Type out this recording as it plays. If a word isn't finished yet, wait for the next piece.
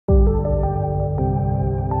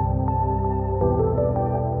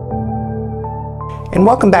And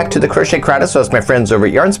welcome back to the Crochet Crowd, my friends over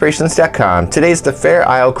at yarnspirations.com. Today's the Fair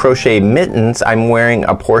Isle Crochet Mittens. I'm wearing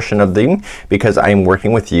a portion of them because I'm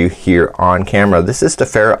working with you here on camera. This is the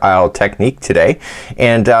Fair Isle technique today,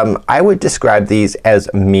 and I would describe these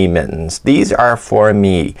as me mittens. These are for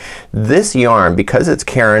me. This yarn, because it's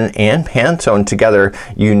Caron and Pantone together,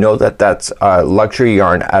 you know that that's a luxury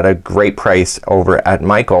yarn at a great price over at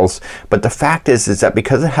Michael's. But the fact is that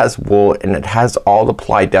because it has wool and it has all the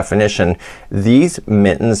ply definition, these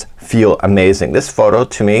mittens feel amazing. This photo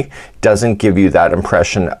to me doesn't give you that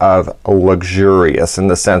impression of luxurious in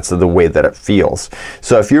the sense of the way that it feels.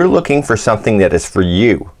 So if you're looking for something that is for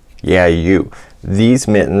you, yeah, you, these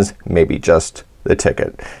mittens may be just the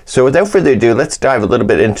ticket. So without further ado, let's dive a little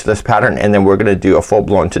bit into this pattern, and then we're going to do a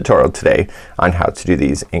full-blown tutorial today on how to do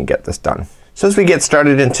these and get this done. So as we get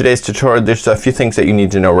started in today's tutorial, there's a few things that you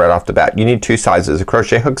need to know right off the bat. You need two sizes of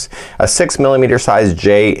crochet hooks, a 6mm size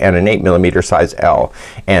J and an 8mm size L.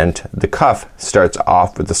 And the cuff starts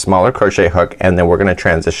off with the smaller crochet hook, and then we're going to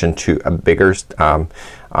transition to a bigger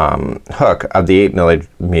hook of the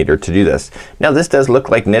 8mm to do this. Now this does look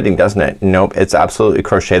like knitting, doesn't it? Nope, it's absolutely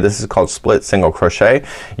crochet. This is called split single crochet.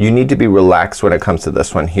 You need to be relaxed when it comes to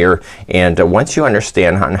this one here, and once you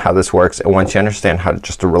understand how this works, and once you understand how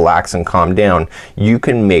to relax and calm down, you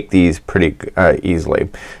can make these pretty easily.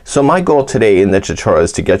 So my goal today in the tutorial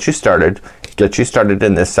is to get you started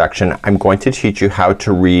in this section. I'm going to teach you how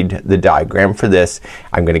to read the diagram for this.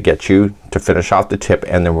 I'm going to get you to finish off the tip,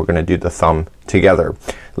 and then we're going to do the thumb together.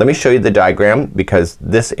 Let me show you the diagram because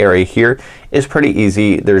this area here is pretty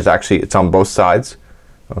easy. There's actually, it's on both sides.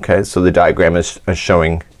 Okay, so the diagram is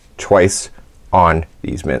showing twice on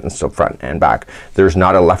these mittens, so front and back. There's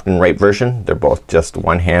not a left and right version. They're both just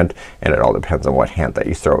one hand, and it all depends on what hand that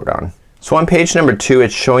you throw it on. So on page number 2,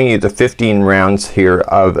 it's showing you the 15 rounds here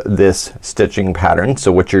of this stitching pattern.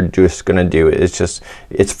 So what you're just gonna do is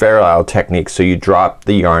it's Fair Isle technique, so you drop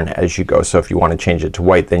the yarn as you go. So if you want to change it to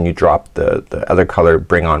white, then you drop the other color,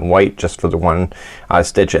 bring on white just for the one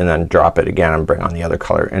stitch, and then drop it again and bring on the other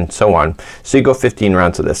color, and so on. So you go 15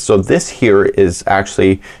 rounds of this. So this here is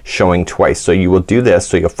actually showing twice. So you will do this,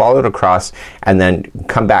 so you'll follow it across and then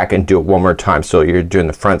come back and do it one more time. So you're doing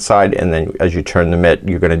the front side, and then as you turn the mitt,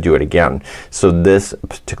 you're gonna do it again. So this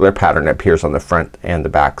particular pattern appears on the front and the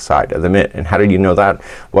back side of the mitt. And how did you know that?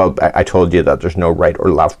 Well, I told you that there's no right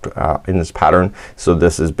or left in this pattern, so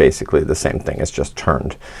this is basically the same thing. It's just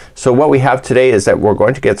turned. So what we have today is that we're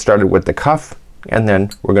going to get started with the cuff, and then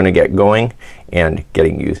we're going to get going and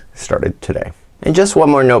getting you started today. And just one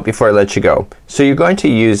more note before I let you go. So you're going to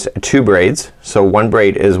use 2 braids. So one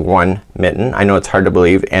braid is one mitten. I know it's hard to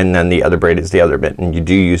believe, and then the other braid is the other mitten. You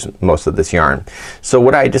do use most of this yarn. So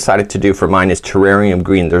what I decided to do for mine is terrarium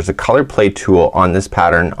green. There's a color play tool on this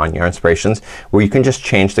pattern on Yarn Inspirations where you can just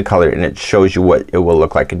change the color and it shows you what it will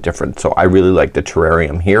look like in different. So I really like the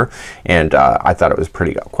terrarium here, and I thought it was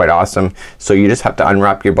quite awesome. So you just have to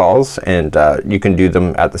unwrap your balls, and you can do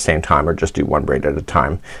them at the same time or just do one braid at a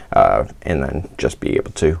time, and then just be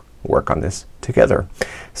able to work on this together.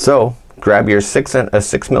 So grab your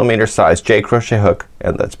 6mm size J crochet hook,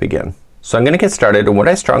 and let's begin. So I'm gonna get started, and what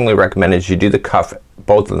I strongly recommend is you do the cuff,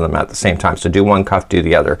 both of them at the same time. So do one cuff, do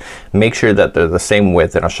the other. Make sure that they're the same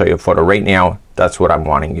width, and I'll show you a photo right now. That's what I'm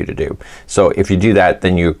wanting you to do. So if you do that,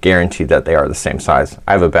 then you're guaranteed that they are the same size.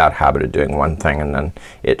 I have a bad habit of doing one thing and then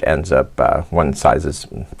it ends up one size is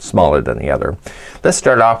smaller than the other. Let's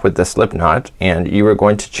start off with the slip knot, and you are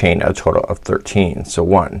going to chain a total of 13. So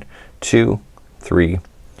 1, 2, 3,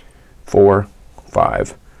 4,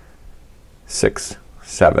 5, 6,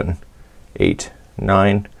 7, 8,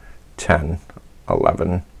 9, 10,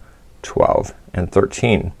 11, 12, and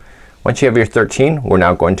 13. Once you have your 13, we're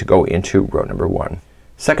now going to go into row number 1.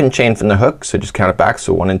 Second chain from the hook, so just count it back.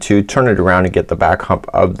 So 1 and 2, turn it around and get the back hump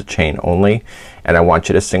of the chain only, and I want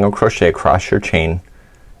you to single crochet across your chain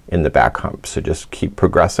in the back hump. So just keep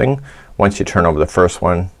progressing. Once you turn over the first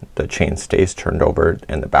one, the chain stays turned over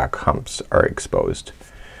and the back humps are exposed.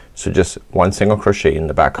 So just 1 single crochet in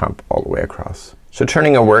the back hump all the way across. So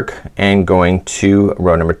turning our work and going to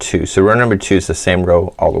row number 2. So row number 2 is the same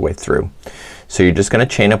row all the way through. So you're just gonna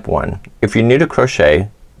chain up 1. If you're new to crochet,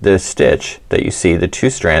 the stitch that you see, the 2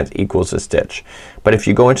 strands equals a stitch. But if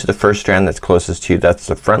you go into the first strand that's closest to you, that's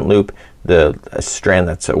the front loop. The strand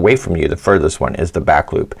that's away from you, the furthest one, is the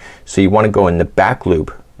back loop. So you want to go in the back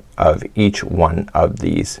loop of each one of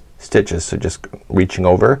these stitches. So just reaching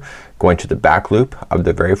over, going to the back loop of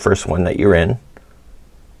the very first one that you're in,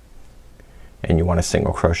 and you want to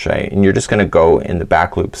single crochet, and you're just gonna go in the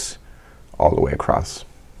back loops all the way across.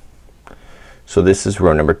 So this is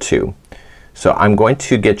row number 2. So I'm going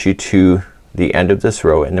to get you to the end of this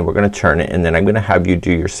row, and then we're gonna turn it, and then I'm gonna have you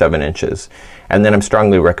do your 7 inches, and then I'm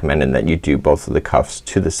strongly recommending that you do both of the cuffs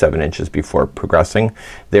to the 7 inches before progressing.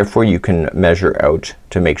 Therefore you can measure out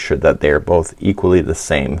to make sure that they are both equally the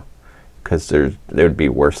same, because there would be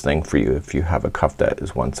a worse thing for you if you have a cuff that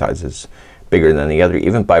is one size is bigger than the other.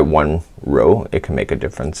 Even by 1 row it can make a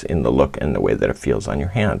difference in the look and the way that it feels on your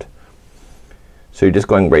hand. So you're just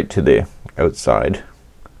going right to the outside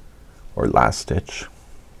or last stitch,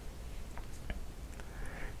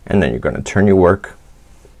 and then you're gonna turn your work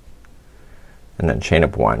and then chain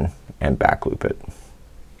up 1 and back loop it.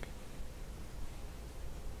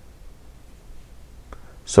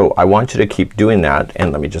 So I want you to keep doing that,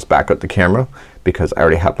 and let me just back up the camera because I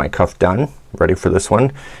already have my cuff done ready for this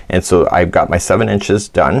one. And so I've got my 7 inches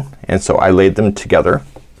done, and so I laid them together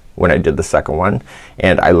when I did the second one,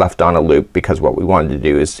 and I left on a loop because what we wanted to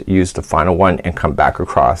do is use the final one and come back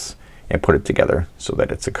across and put it together so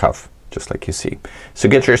that it's a cuff just like you see. So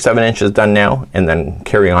get your 7 inches done now, and then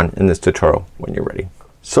carry on in this tutorial when you're ready.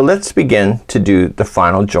 So let's begin to do the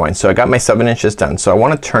final join. So I got my 7 inches done, so I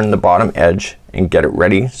want to turn the bottom edge and get it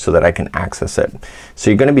ready so that I can access it. So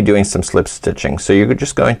you're gonna be doing some slip stitching. So you're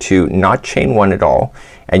just going to not chain 1 at all,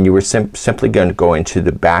 and you were simply going to go into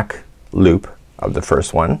the back loop of the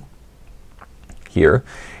first one here,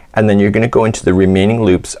 and then you're gonna go into the remaining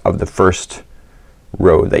loops of the first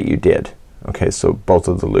row that you did. Okay, so both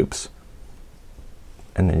of the loops,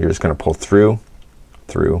 and then you're just gonna pull through,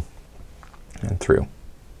 through, and through.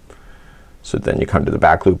 So then you come to the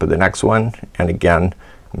back loop of the next one, and again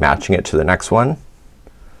matching it to the next one,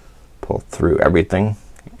 pull through everything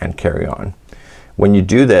and carry on. When you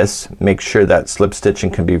do this, make sure that slip stitching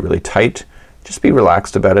can be really tight. Just be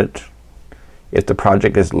relaxed about it. If the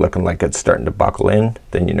project is looking like it's starting to buckle in,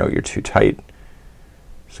 then you know you're too tight.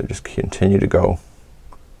 So just continue to go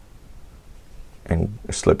and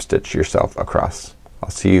slip stitch yourself across. I'll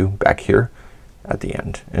see you back here at the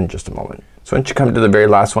end in just a moment. So once you come to the very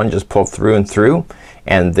last one, just pull through and through,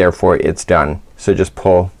 and therefore it's done. So just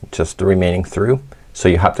pull just the remaining through. So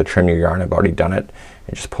you have to trim your yarn. I've already done it.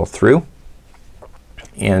 And just pull through.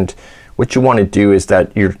 And what you want to do is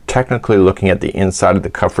that you're technically looking at the inside of the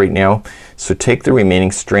cuff right now. So take the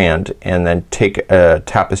remaining strand and then take a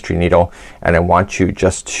tapestry needle, and I want you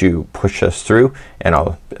just to push us through, and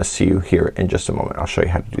I'll see you here in just a moment. I'll show you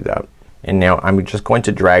how to do that. And now I'm just going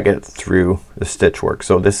to drag it through the stitch work.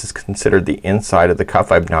 So this is considered the inside of the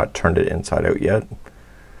cuff. I've not turned it inside out yet.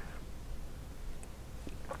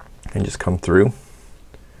 And just come through.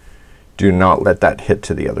 Do not let that hit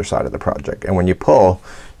to the other side of the project. And when you pull,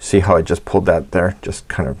 see how I just pulled that there? Just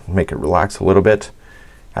kind of make it relax a little bit,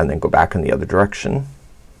 and then go back in the other direction.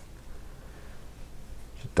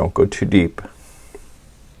 Just don't go too deep.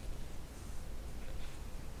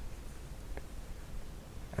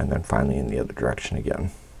 And then finally in the other direction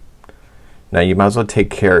again. Now you might as well take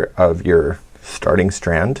care of your starting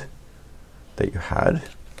strand that you had.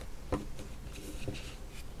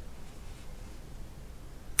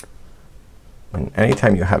 And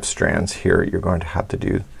anytime you have strands here, you're going to have to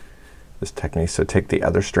do this technique. So take the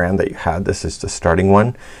other strand that you had, this is the starting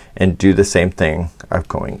one, and do the same thing of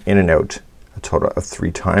going in and out a total of 3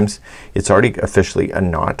 times. It's already officially a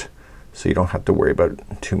knot, so you don't have to worry about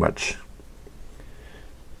too much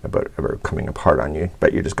about ever coming apart on you,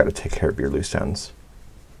 but you just got to take care of your loose ends.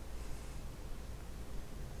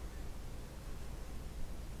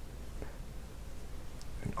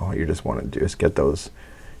 And all you just want to do is get those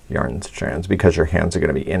yarn strands, because your hands are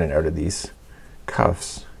going to be in and out of these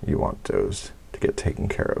cuffs. You want those to get taken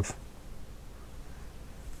care of.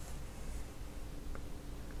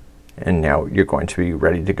 And now you're going to be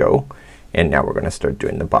ready to go, and now we're going to start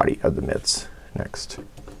doing the body of the mitts next.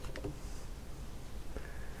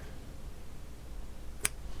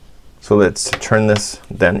 So let's turn this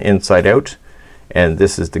then inside out, and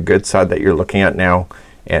this is the good side that you're looking at now,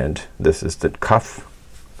 and this is the cuff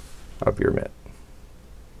of your mitt.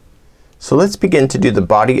 So let's begin to do the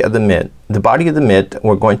body of the mitt. The body of the mitt,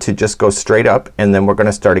 we're going to just go straight up, and then we're going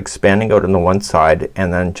to start expanding out on the one side,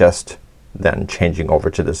 and then just changing over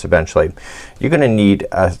to this eventually. You're going to need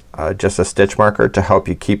just a stitch marker to help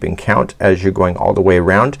you keep in count as you're going all the way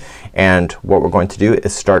around. And what we're going to do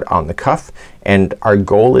is start on the cuff, and our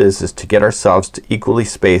goal is to get ourselves to equally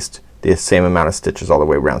spaced the same amount of stitches all the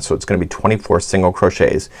way around. So it's going to be 24 single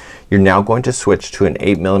crochets. You're now going to switch to an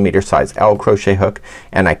 8mm size L crochet hook,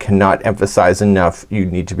 and I cannot emphasize enough, you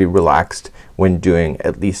need to be relaxed when doing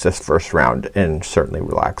at least this first round, and certainly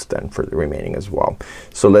relaxed then for the remaining as well.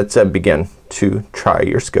 So let's begin to try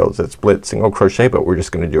your skills at split single crochet, but we're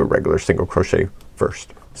just going to do a regular single crochet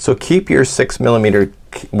first. So keep your 6mm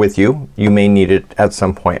with you. You may need it at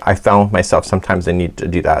some point. I found myself sometimes I need to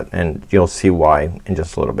do that, and you'll see why in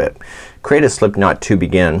just a little bit. Create a slip knot to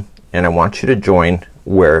begin, and I want you to join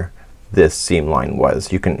where this seam line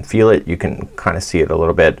was. You can feel it, you can kind of see it a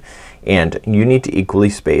little bit, and you need to equally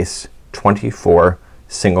space 24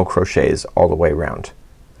 single crochets all the way around.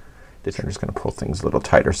 I'm just going to pull things a little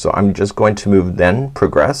tighter, so I'm just going to move then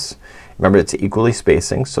progress. Remember, it's equally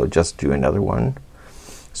spacing, so just do another one.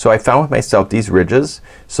 So I found with myself these ridges,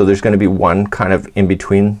 so there's going to be one kind of in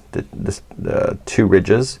between the two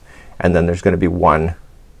ridges, and then there's going to be one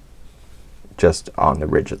just on the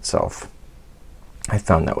ridge itself. I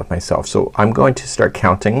found that with myself. So I'm going to start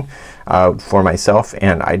counting for myself,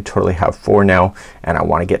 and I totally have 4 now, and I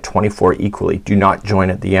want to get 24 equally. Do not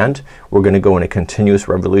join at the end. We're going to go in a continuous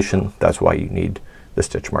revolution. That's why you need the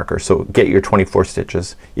stitch marker. So get your 24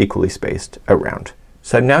 stitches equally spaced around.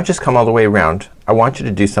 So I've now just come all the way around. I want you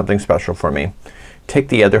to do something special for me. Take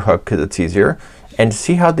the other hook because it's easier, and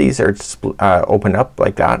see how these are open up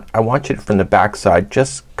like that. I want you to, from the back side,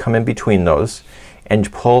 just come in between those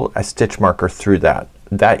and pull a stitch marker through that.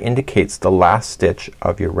 That indicates the last stitch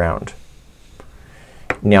of your round.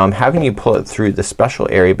 Now I'm having you pull it through the special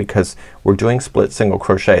area because we're doing split single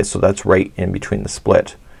crochet, so that's right in between the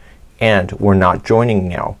split. And we're not joining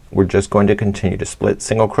now. We're just going to continue to split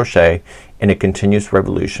single crochet in a continuous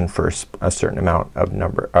revolution for a certain amount of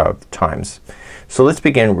number of times. So let's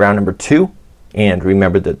begin round number 2, and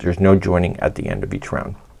remember that there's no joining at the end of each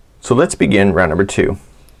round. So let's begin round number 2,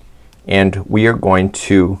 and we are going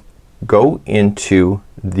to go into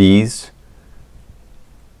these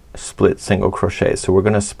split single crochets. So we're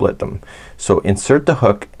gonna split them. So insert the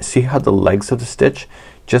hook. See how the legs of the stitch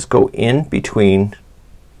just go in between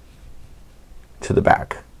to the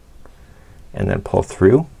back, and then pull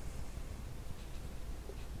through,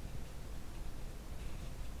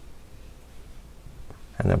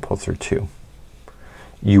 and then pull through 2.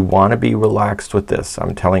 You want to be relaxed with this.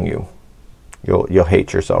 I'm telling you, you'll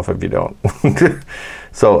hate yourself if you don't.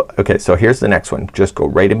 So okay, so here's the next one. Just go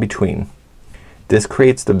right in between. This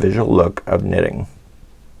creates the visual look of knitting.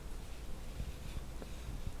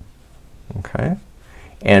 Okay,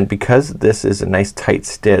 and because this is a nice tight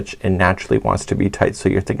stitch, it naturally wants to be tight, so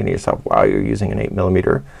you're thinking to yourself, wow, you're using an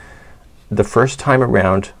 8mm. The first time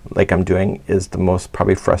around, like I'm doing, is the most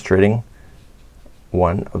probably frustrating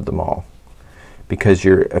one of them all, because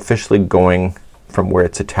you're officially going from where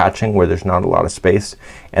it's attaching, where there's not a lot of space,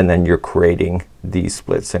 and then you're creating these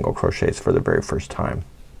split single crochets for the very first time.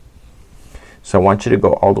 So I want you to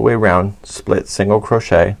go all the way around, split single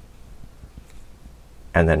crochet,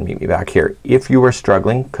 and then meet me back here. If you were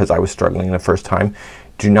struggling, because I was struggling the first time,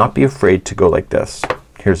 do not be afraid to go like this.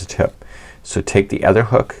 Here's a tip. So take the other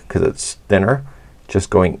hook because it's thinner, just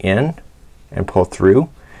going in and pull through,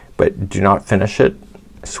 but do not finish it.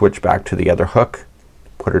 Switch back to the other hook,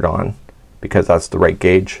 put it on because that's the right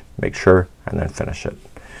gauge, make sure, and then finish it.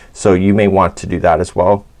 So you may want to do that as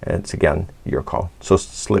well, and it's again your call. So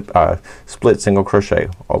split single crochet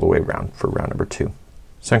all the way around for round number 2.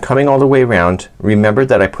 So I'm coming all the way around. Remember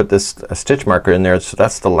that I put this stitch marker in there, so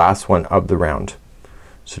that's the last one of the round.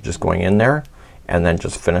 So just going in there and then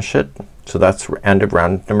just finish it. So that's end of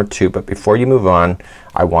round number 2, but before you move on,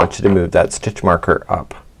 I want you to move that stitch marker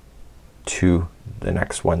up to the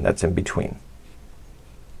next one that's in between.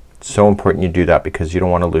 It's so important you do that because you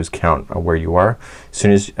don't want to lose count of where you are. As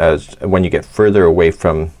soon as when you get further away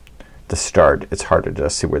from the start, it's harder to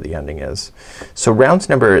see where the ending is. So rounds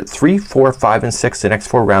number 3, 4, 5, and 6, the next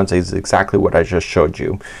 4 rounds is exactly what I just showed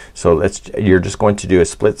you. So you're just going to do a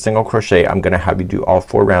split single crochet. I'm gonna have you do all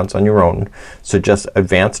 4 rounds on your own. So just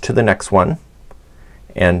advance to the next one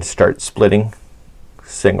and start splitting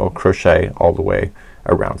single crochet all the way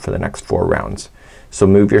around for the next 4 rounds. So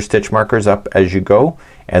move your stitch markers up as you go,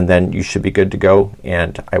 and then you should be good to go,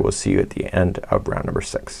 and I will see you at the end of round number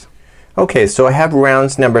 6. Okay, so I have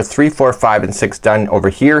rounds number 3, 4, 5, and 6 done over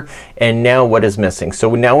here, and now what is missing?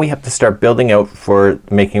 So now we have to start building out for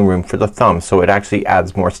making room for the thumb, so it actually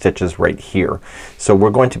adds more stitches right here. So we're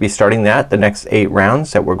going to be starting that the next 8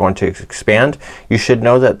 rounds that we're going to expand. You should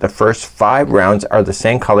know that the first 5 rounds are the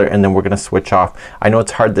same color, and then we're gonna switch off. I know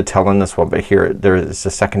it's hard to tell on this one, but here there is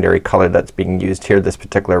a secondary color that's being used here. This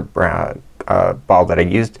particular ball that I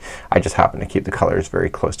used, I just happen to keep the colors very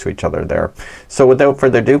close to each other there. So without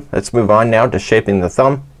further ado, let's move on now to shaping the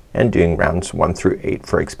thumb and doing rounds 1 through 8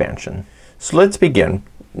 for expansion. So let's begin.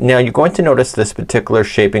 Now you're going to notice this particular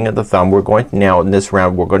shaping of the thumb. We're going to now in this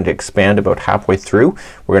round we're going to expand about halfway through.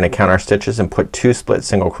 We're going to count our stitches and put 2 split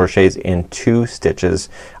single crochets in 2 stitches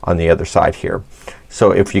on the other side here.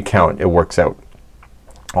 So if you count, it works out.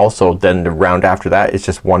 Also then the round after that is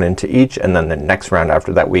just 1 into each, and then the next round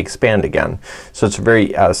after that we expand again. So it's a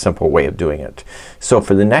very simple way of doing it. So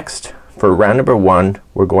for round number 1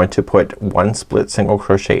 we're going to put 1 split single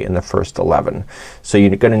crochet in the first 11. So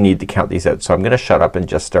you're gonna need to count these out. So I'm gonna shut up and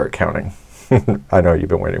just start counting. I know you've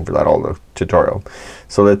been waiting for that all the tutorial.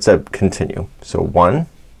 So let's continue. So 1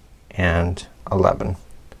 and 11.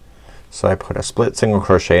 So I put a split single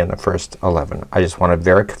crochet in the first 11. I just want to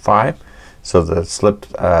verify. So the slip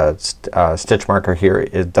stitch marker here,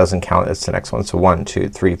 it doesn't count, it's the next one. So 1, 2,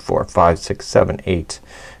 3, 4, 5, 6, 7, 8,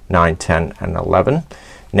 9, 10, and 11.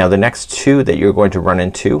 Now the next 2 that you're going to run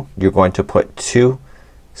into, you're going to put 2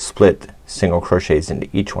 split single crochets into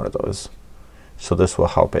each one of those. So this will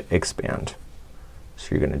help it expand. So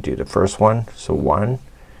you're gonna do the first one, so 1,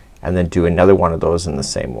 and then do another one of those in the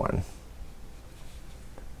same one.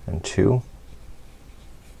 And 2.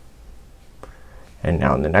 And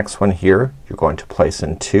now in the next one here you're going to place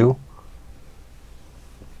in 2.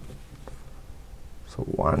 So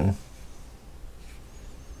 1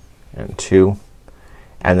 and 2,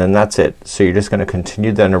 and then that's it. So you're just gonna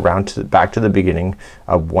continue then around to back to the beginning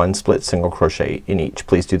of 1 split single crochet in each.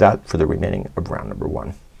 Please do that for the remaining of round number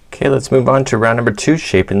 1. Okay, let's move on to round number 2,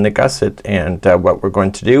 shaping the gusset. And what we're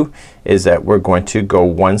going to do is that we're going to go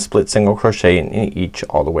 1 split single crochet in each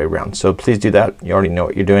all the way around. So please do that. You already know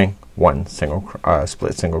what you're doing. 1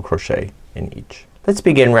 split single crochet in each. Let's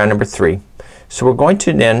begin round number 3. So we're going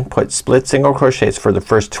to then put split single crochets for the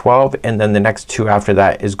first 12, and then the next 2 after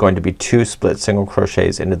that is going to be 2 split single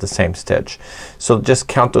crochets into the same stitch. So just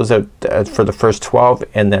count those out for the first 12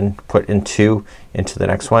 and then put in 2 into the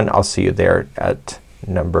next one. I'll see you there at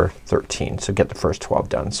number 13. So get the first 12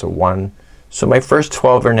 done. So 1. So my first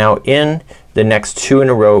 12 are now in. The next 2 in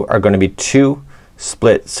a row are going to be 2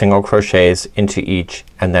 split single crochets into each,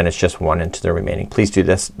 and then it's just 1 into the remaining. Please do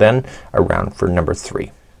this then around for number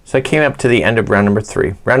 3. So I came up to the end of round number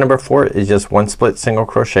 3. Round number 4 is just 1 split single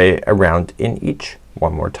crochet around in each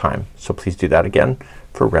one more time. So please do that again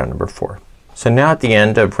for round number 4. So now at the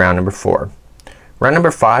end of round number 4. Round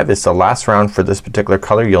number 5 is the last round for this particular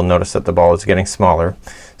color. You'll notice that the ball is getting smaller.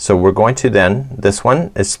 So we're going to then, this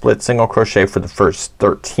one is split single crochet for the first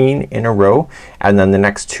 13 in a row, and then the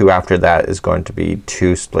next 2 after that is going to be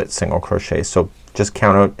 2 split single crochets. So just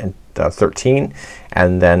count out 13,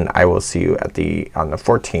 and then I will see you at on the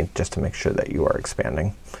 14th just to make sure that you are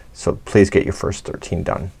expanding. So please get your first 13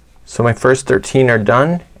 done. So my first 13 are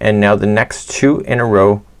done, and now the next 2 in a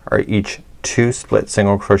row are each 2 split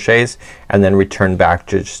single crochets, and then return back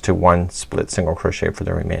just to 1 split single crochet for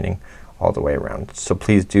the remaining all the way around. So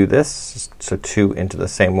please do this. So 2 into the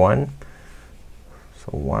same one.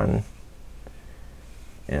 So 1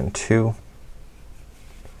 and 2,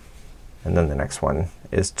 and then the next one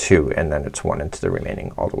is 2, and then it's 1 into the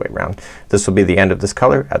remaining all the way around. This will be the end of this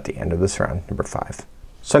color at the end of this round number 5.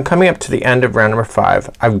 So I'm coming up to the end of round number 5.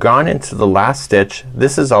 I've gone into the last stitch.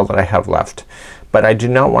 This is all that I have left. But I do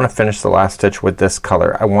not want to finish the last stitch with this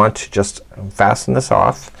color. I want to just fasten this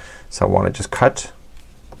off. So I want to just cut,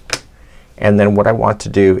 and then what I want to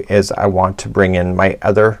do is I want to bring in my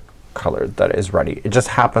other color that is ready. It just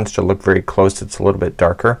happens to look very close. It's a little bit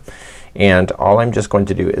darker, and all I'm just going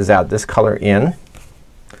to do is add this color in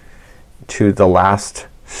to the last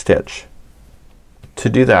stitch. To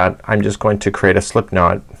do that I'm just going to create a slip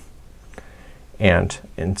knot, and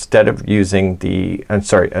instead of using the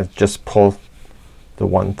just pull the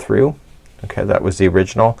one through. Okay, that was the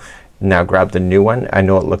original. Now grab the new one. I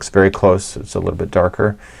know it looks very close. It's a little bit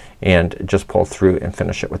darker, and just pull through and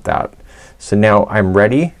finish it with that. So now I'm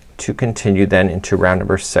ready to continue then into round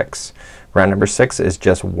number 6. Round number 6 is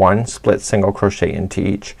just 1 split single crochet into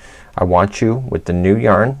each. I want you with the new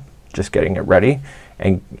yarn just getting it ready,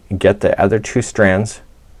 and get the other 2 strands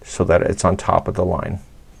so that it's on top of the line.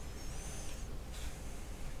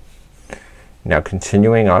 Now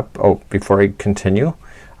continuing up, before I continue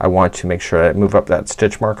I want to make sure I move up that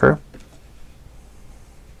stitch marker.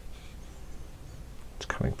 It's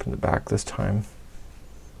coming from the back this time,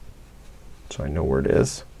 so I know where it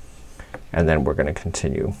is. And then we're going to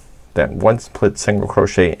continue. Then 1 split single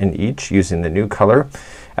crochet in each using the new color.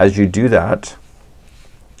 As you do that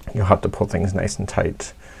you'll have to pull things nice and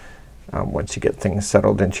tight once you get things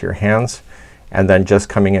settled into your hands. And then just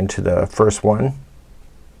coming into the first one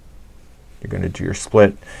you're going to do your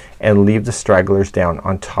split and leave the stragglers down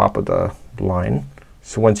on top of the line.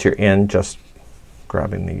 So once you're in, just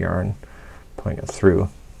grabbing the yarn, pulling it through,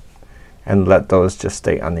 and let those just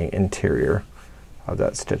stay on the interior of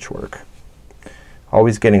that stitch work.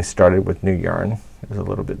 Always getting started with new yarn is a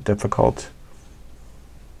little bit difficult,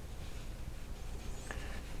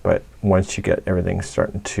 but once you get everything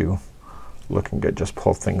starting to looking good. Just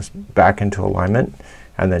pull things back into alignment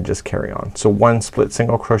and then just carry on. So 1 split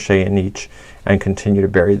single crochet in each and continue to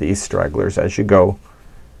bury these stragglers as you go,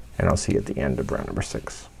 and I'll see you at the end of round number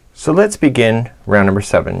 6. So let's begin round number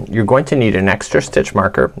 7. You're going to need an extra stitch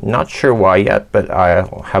marker. Not sure why yet, but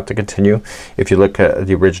I'll have to continue. If you look at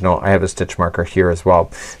the original, I have a stitch marker here as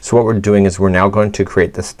well. So what we're doing is we're now going to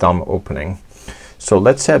create this thumb opening. So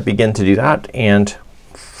let's begin to do that, and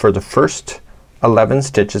for the first 11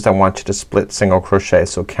 stitches I want you to split single crochet.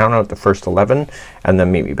 So count out the first 11 and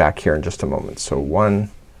then meet me back here in just a moment. So 1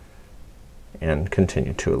 and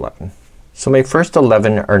continue to 11. So my first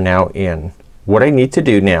 11 are now in. What I need to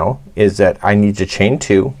do now is that I need to chain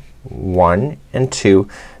 2, 1 and 2.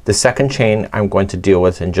 The second chain I'm going to deal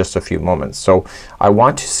with in just a few moments. So I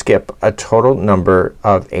want to skip a total number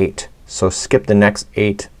of 8. So skip the next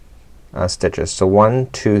 8 stitches. So 1,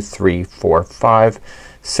 2, 3, 4, 5,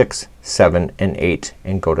 6, 7 and 8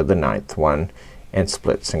 and go to the 9th one and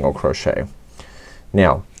split single crochet.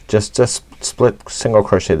 Now just to split single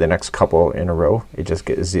crochet the next couple in a row. It just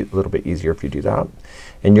gets a little bit easier if you do that.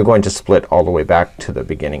 And you're going to split all the way back to the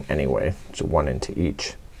beginning anyway. So 1 into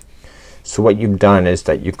each. So what you've done is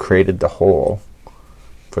that you've created the hole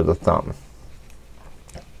for the thumb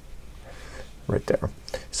right there.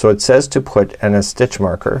 So it says to put in a stitch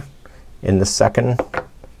marker in the second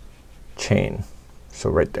chain. So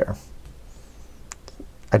right there.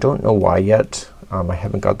 I don't know why yet. I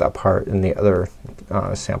haven't got that part in the other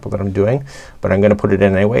sample that I'm doing, but I'm gonna put it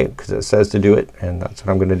in anyway because it says to do it, and that's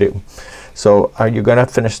what I'm gonna do. So you're gonna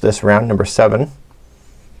finish this round number 7.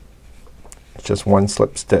 It's just one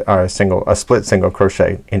slip split single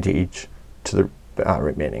crochet into each to the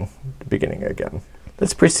remaining beginning again.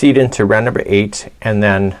 Let's proceed into round number 8, and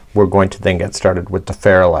then we're going to then get started with the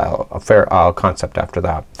fair isle concept after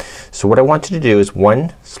that. So what I want you to do is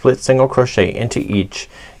 1 split single crochet into each.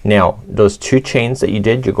 Now those 2 chains that you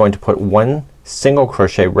did, you're going to put 1 single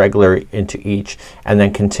crochet regular into each and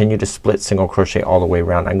then continue to split single crochet all the way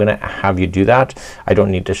around. I'm gonna have you do that. I don't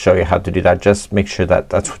need to show you how to do that. Just make sure that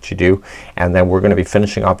that's what you do, and then we're gonna be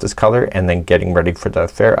finishing off this color and then getting ready for the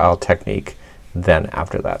fair isle technique then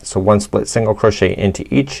after that. So 1 split single crochet into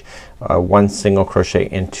each, 1 single crochet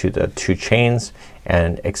into the 2 chains,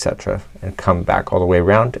 and etc. and come back all the way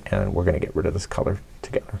around, and we're gonna get rid of this color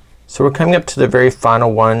together. So we're coming up to the very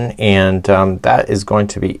final one, and that is going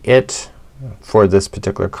to be it for this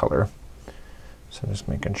particular color. So I'm just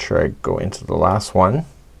making sure I go into the last one,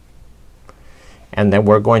 and then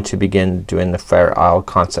we're going to begin doing the fair isle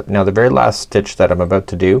concept. Now the very last stitch that I'm about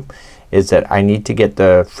to do is that I need to get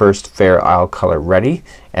the first fair isle color ready,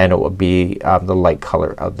 and it will be the light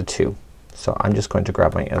color of the 2. So I'm just going to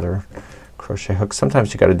grab my other crochet hook.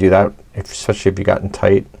 Sometimes you got to do that, especially if you gotten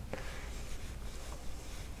tight.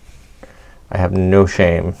 I have no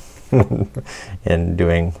shame in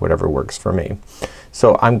doing whatever works for me.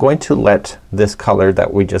 So I'm going to let this color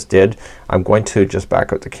that we just did, I'm going to just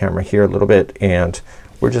back out the camera here a little bit, and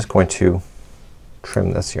we're just going to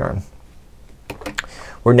trim this yarn.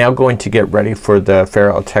 We're now going to get ready for the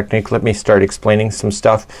fair isle technique. Let me start explaining some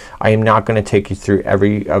stuff. I am not gonna take you through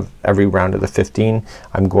every round of the 15.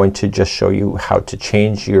 I'm going to just show you how to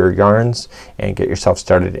change your yarns and get yourself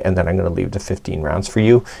started, and then I'm gonna leave the 15 rounds for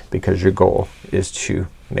you because your goal is to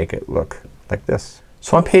make it look like this.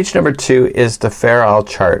 So on page number 2 is the fair isle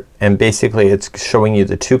chart, and basically it's showing you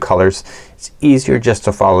the 2 colors. It's easier just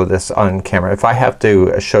to follow this on camera. If I have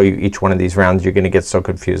to show you each one of these rounds, you're gonna get so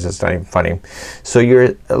confused it's not even funny. So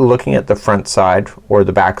you're looking at the front side or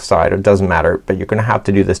the back side, it doesn't matter, but you're gonna have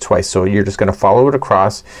to do this twice. So you're just gonna follow it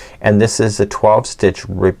across, and this is a 12 stitch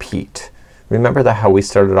repeat. Remember that how we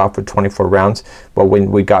started off with 24 rounds? Well, when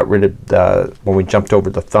we got rid of when we jumped over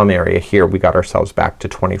the thumb area here, we got ourselves back to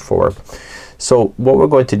 24. So what we're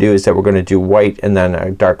going to do is that we're going to do white and then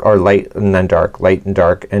a dark, or light and then dark, light and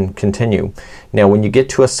dark, and continue. Now when you get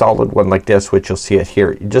to a solid one like this, which you'll see it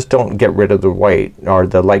here, you just don't get rid of the white or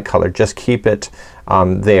the light color. Just keep it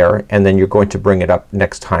there, and then you're going to bring it up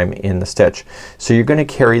next time in the stitch. So you're going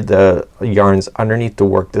to carry the yarns underneath the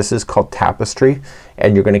work. This is called tapestry,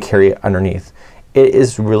 and you're going to carry it underneath. It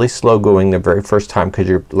is really slow going the very first time because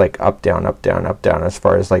you're like up down up down up down as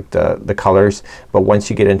far as like the colors, but once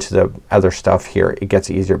you get into the other stuff here it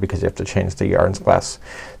gets easier because you have to change the yarns less.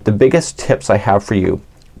 The biggest tips I have for you,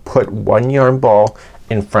 put 1 yarn ball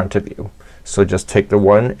in front of you. So just take the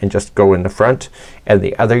one and just go in the front, and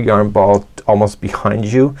the other yarn ball almost behind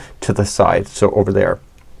you to the side, so over there.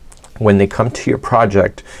 when they come to your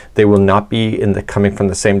project they will not be coming from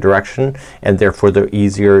the same direction, and therefore they're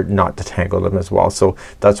easier not to tangle them as well. So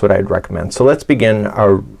that's what I'd recommend. So let's begin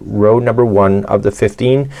our row number 1 of the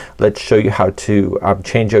 15. Let's show you how to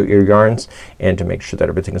change out your yarns and to make sure that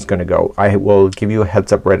everything is gonna go. I will give you a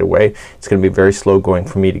heads up right away. It's gonna be very slow going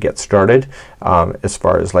for me to get started as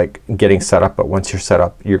far as like getting set up, but once you're set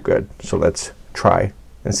up you're good. So let's try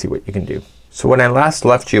and see what you can do. So when I last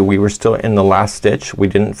left you we were still in the last stitch. We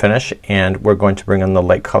didn't finish and we're going to bring in the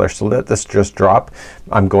light color. So let this just drop.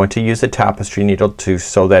 I'm going to use a tapestry needle to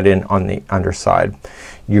sew that in on the underside.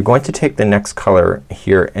 You're going to take the next color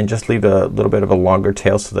here and just leave a little bit of a longer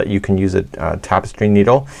tail so that you can use a tapestry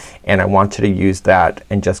needle, and I want you to use that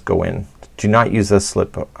and just go in. Do not use a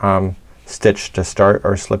slip stitch to start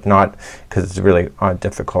or slip knot because it's really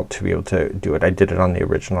difficult to be able to do it. I did it on the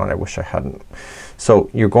original and I wish I hadn't. So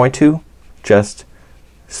you're going to just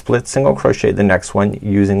split single crochet the next one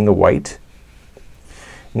using the white.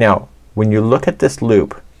 Now when you look at this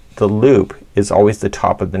loop, the loop is always the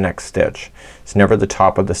top of the next stitch. It's never the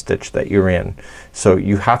top of the stitch that you're in. So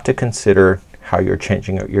you have to consider how you're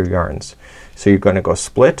changing out your yarns. So you're gonna go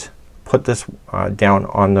split, put this down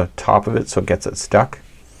on the top of it so it gets it stuck,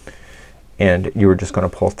 and you're just gonna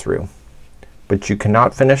pull through. But you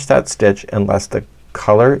cannot finish that stitch unless the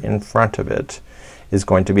color in front of it is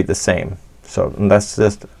going to be the same. So unless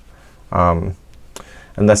this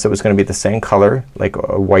unless it was going to be the same color like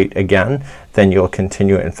a white again, then you'll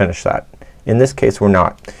continue and finish that. In this case we're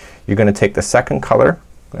not. You're gonna take the second color,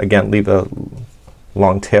 again leave a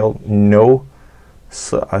long tail, no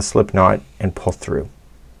slip knot, and pull through.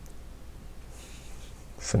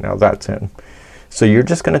 So now that's in. So you're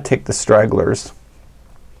just gonna take the stragglers,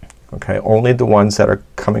 okay, only the ones that are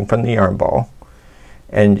coming from the yarn ball,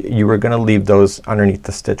 and you are gonna leave those underneath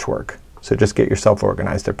the stitch work. So just get yourself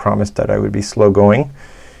organized. I promised that I would be slow going.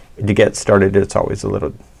 To get started it's always a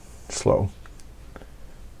little slow.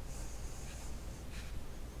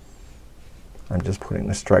 I'm just putting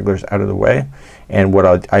the stragglers out of the way, and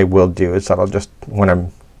what I will do is that I'll just, when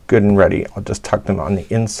I'm good and ready, I'll just tuck them on the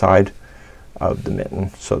inside of the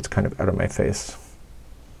mitten so it's kind of out of my face.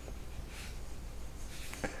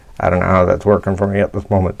 I don't know how that's working for me at this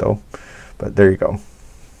moment though, but there you go.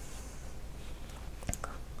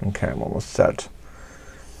 Okay, I'm almost set.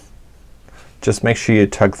 Just make sure you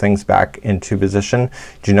tug things back into position.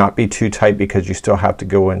 Do not be too tight because you still have to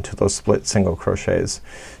go into those split single crochets.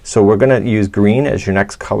 So we're gonna use green as your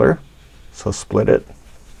next color. So split it.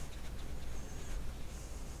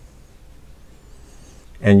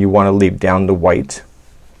 And you want to leave down the white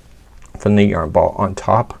from the yarn ball on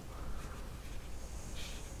top.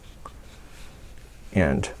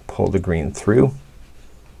 And pull the green through.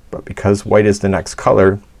 But because white is the next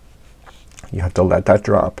color, you have to let that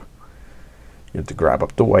drop. You have to grab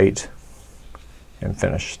up the white and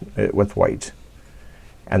finish it with white,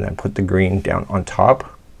 and then put the green down on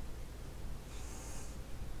top,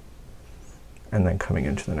 and then coming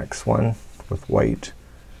into the next one with white.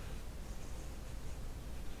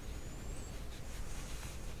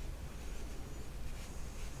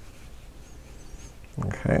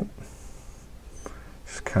 Okay,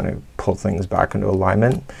 just kind of pull things back into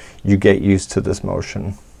alignment. You get used to this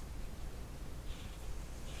motion.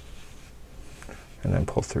 And then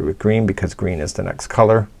pull through with green because green is the next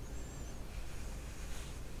color.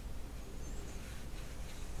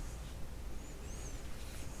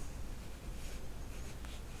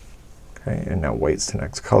 Okay, and now white's the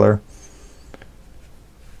next color.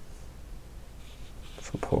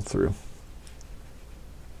 So pull through.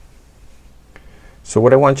 So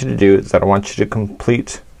what I want you to do is that I want you to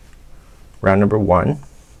complete round number 1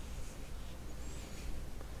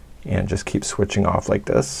 and just keep switching off like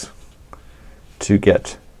this to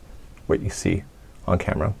get what you see on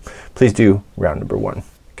camera. Please do round number 1.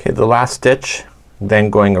 Okay, the last stitch then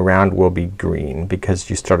going around will be green because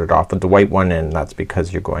you started off with the white one, and that's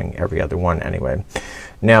because you're going every other one anyway.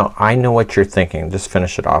 Now I know what you're thinking. Just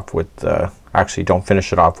finish it off with the, actually don't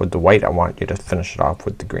finish it off with the white. I want you to finish it off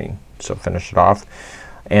with the green. So finish it off,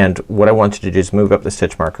 and what I want you to do is move up the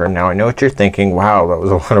stitch marker. Now I know what you're thinking. Wow, that was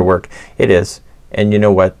a lot of work. It is. And you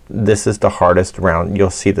know what? This is the hardest round. You'll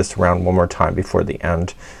see this round one more time before the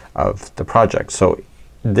end of the project. So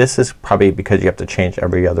this is probably because you have to change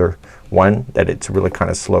every other one that it's really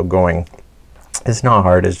kind of slow going. It's not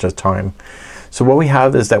hard, it's just time. So what we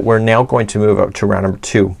have is that we're now going to move up to round number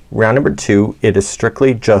 2. Round number 2, it is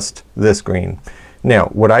strictly just this green. Now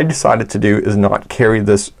what I decided to do is not carry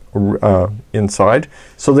this inside.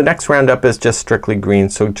 So the next round up is just strictly green.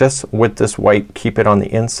 So just with this white, keep it on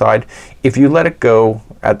the inside. If you let it go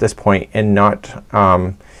at this point and not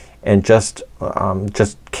and just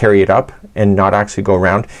carry it up and not actually go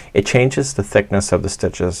around, it changes the thickness of the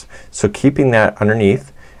stitches. So keeping that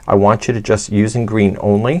underneath, I want you to just using green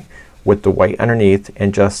only with the white underneath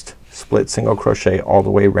and just split single crochet all the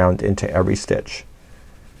way around into every stitch.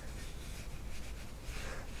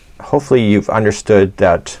 Hopefully you've understood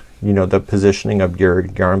that, you know, the positioning of your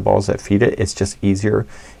yarn balls that feed it, it's just easier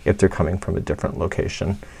if they're coming from a different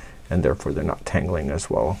location, and therefore they're not tangling as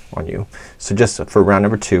well on you. So just for round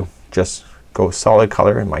number 2, just go solid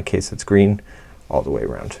color, in my case it's green, all the way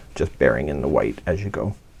around, just bearing in the white as you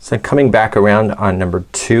go. So coming back around on number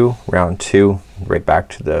 2, round 2, right back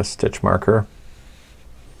to the stitch marker,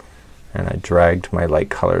 and I dragged my light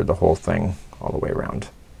color the whole thing all the way around.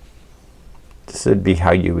 This would be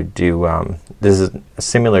how you would do, this is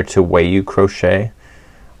similar to Wayu crochet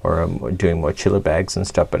or doing mochila bags and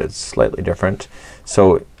stuff, but it's slightly different.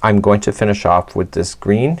 So I'm going to finish off with this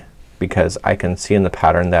green because I can see in the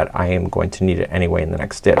pattern that I am going to need it anyway in the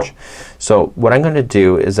next stitch. So what I'm going to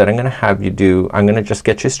do is that I'm going to have you do, I'm going to just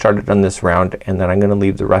get you started on this round, and then I'm going to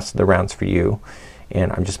leave the rest of the rounds for you,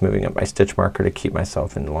 and I'm just moving up my stitch marker to keep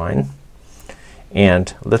myself in line.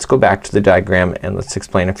 And let's go back to the diagram and let's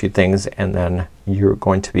explain a few things, and then you're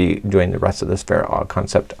going to be doing the rest of this fair isle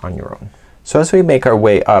concept on your own. So as we make our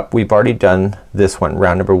way up, we've already done this one,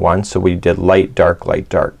 round number 1. So we did light, dark, light,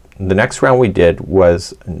 dark. The next round we did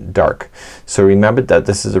was dark. So remember that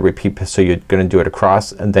this is a repeat, so you're gonna do it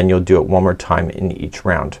across and then you'll do it one more time in each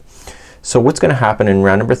round. So what's gonna happen in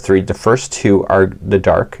round number 3, the first 2 are the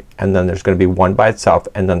dark, and then there's gonna be 1 by itself,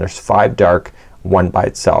 and then there's 5 dark, 1 by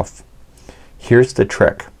itself. Here's the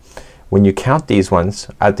trick. When you count these ones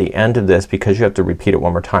at the end of this, because you have to repeat it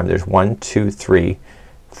one more time, there's 1, 2, 3,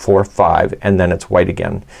 4, 5, and then it's white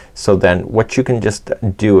again. So then what you can just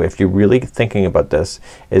do if you're really thinking about this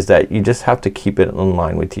is that you just have to keep it in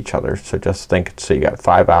line with each other. So just think, so you got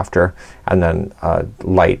 5 after, and then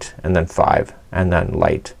light, and then 5, and then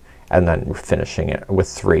light, and then we're finishing it with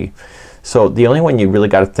 3. So the only one you really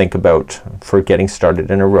got to think about for getting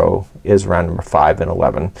started in a row is round number 5 and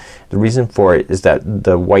 11. The reason for it is that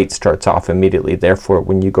the white starts off immediately. Therefore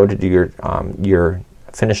when you go to do your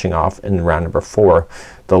finishing off in round number 4,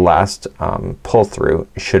 the last pull through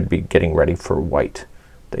should be getting ready for white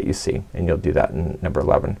that you see, and you'll do that in number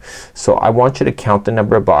 11. So I want you to count the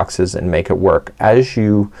number of boxes and make it work as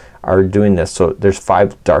you are doing this. So there's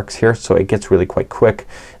 5 darks here, so it gets really quite quick.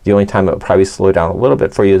 The only time it will probably slow down a little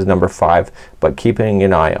bit for you is number 5, but keeping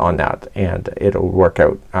an eye on that and it'll work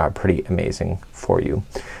out pretty amazing for you.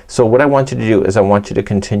 So what I want you to do is I want you to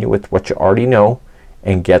continue with what you already know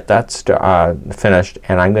and get that finished,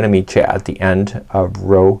 and I'm gonna meet you at the end of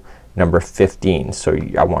row number 15. So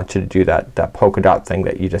I want you to do that polka dot thing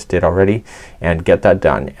that you just did already and get that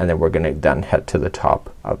done, and then we're gonna then head to the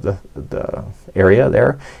top of the area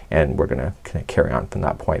there, and we're gonna carry on from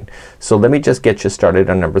that point. So let me just get you started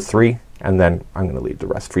on number 3, and then I'm gonna leave the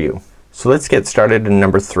rest for you. So let's get started in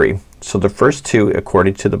number 3. So the first 2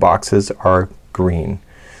 according to the boxes are green.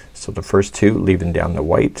 So the first 2 leaving down the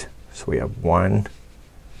white. So we have 1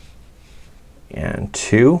 and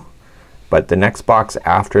 2. But the next box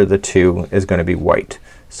after the 2 is going to be white.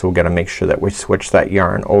 So we're gonna make sure that we switch that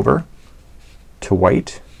yarn over to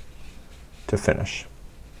white to finish.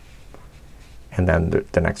 And then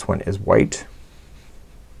the next one is white.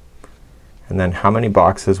 And then how many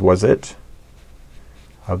boxes was it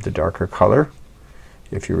of the darker color,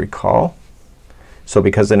 if you recall? So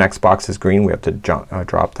because the next box is green, we have to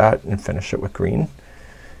drop that and finish it with green.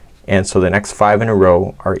 And so the next 5 in a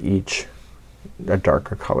row are each a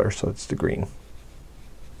darker color, so it's the green.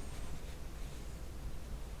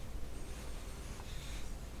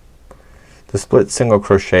 The split single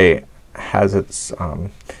crochet has its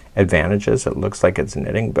advantages. It looks like it's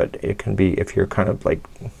knitting, but it can be, if you're kind of like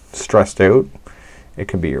stressed out, it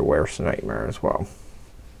can be your worst nightmare as well.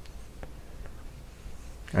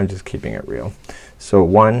 I'm just keeping it real. So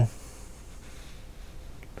 1,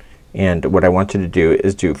 and what I want you to do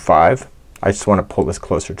is do 5. I just want to pull this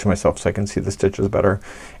closer to myself so I can see the stitches better,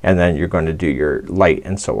 and then you're going to do your light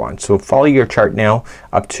and so on. So follow your chart now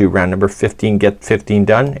up to round number 15, get 15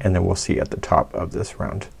 done, and then we'll see at the top of this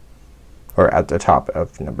round, or at the top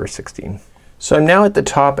of number 16. So I'm now at the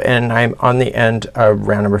top and I'm on the end of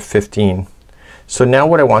round number 15. So now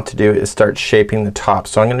what I want to do is start shaping the top.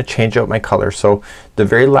 So I'm gonna change out my color. So the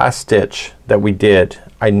very last stitch that we did,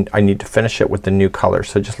 I need to finish it with the new color.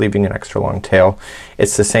 So just leaving an extra long tail.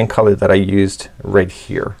 It's the same color that I used right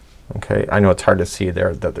here. Okay, I know it's hard to see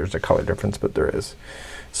there that there's a color difference, but there is.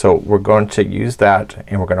 So we're going to use that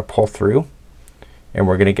and we're gonna pull through and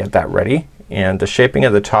we're gonna get that ready. and the shaping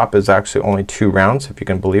of the top is actually only 2 rounds, if you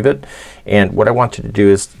can believe it. And what I want you to do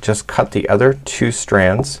is just cut the other 2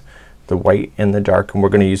 strands, the white and the dark, and we're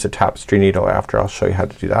gonna use a tapestry needle after. I'll show you how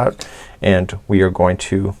to do that. And we are going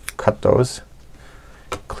to cut those,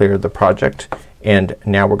 clear the project, and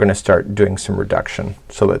now we're gonna start doing some reduction.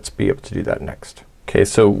 So let's be able to do that next. Okay,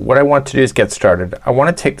 so what I want to do is get started. I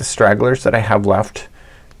want to take the stragglers that I have left.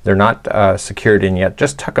 They're not secured in yet.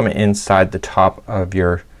 Just tuck them inside the top of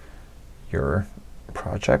your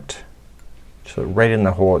project, so right in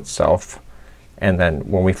the hole itself, and then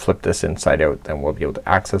when we flip this inside out, then we'll be able to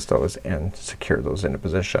access those and secure those into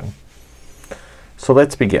position. So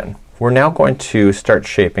let's begin. We're now going to start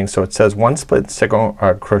shaping. So it says 1 split single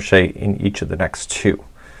crochet in each of the next 2.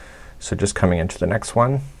 So just coming into the next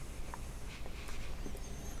one,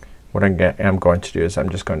 what I am going to do is I'm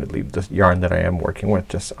just going to leave the yarn that I am working with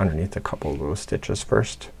just underneath a couple of those stitches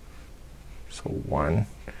first. So 1,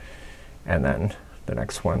 and then the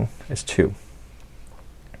next one is 2.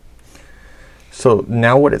 So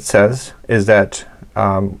now what it says is that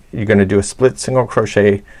you're gonna do a split single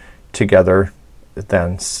crochet together,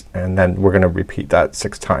 and then we're gonna repeat that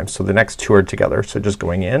 6 times. So the next 2 are together. So just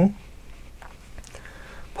going in,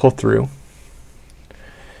 pull through,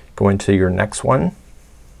 go into your next one,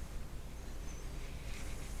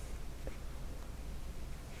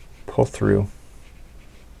 pull through,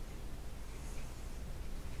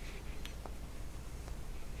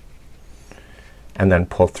 and then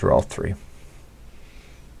pull through all 3.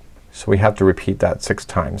 So we have to repeat that 6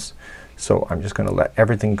 times. So I'm just gonna let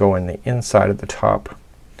everything go in the inside of the top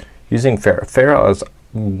using ferrule is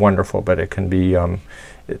wonderful, but it can be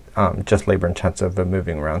just labor intensive of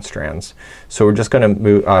moving around strands. So we're just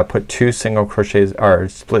gonna put 2 single crochets or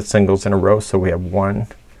split singles in a row. So we have 1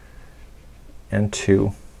 and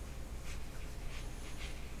 2,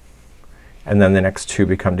 and then the next 2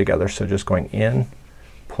 become together. So just going in,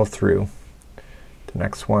 pull through, the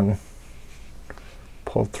next one,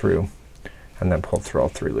 pull through, and then pull through all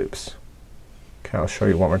 3 loops. Okay, I'll show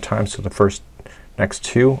you one more time. So the next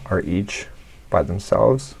 2 are each by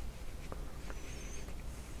themselves.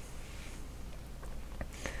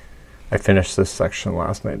 I finished this section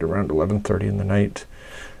last night around 11:30 in the night.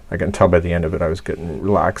 I can tell by the end of it I was getting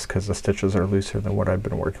relaxed because the stitches are looser than what I've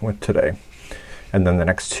been working with today. And then the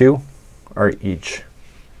next 2 are each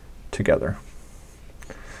together.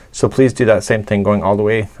 So please do that same thing going all the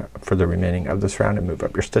way for the remaining of this round and move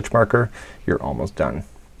up your stitch marker. You're almost done.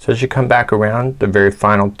 So as you come back around, the very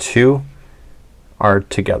final 2 are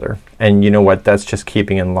together, and you know what, that's just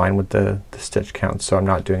keeping in line with the stitch count, so I'm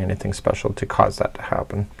not doing anything special to cause that to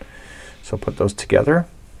happen. So put those together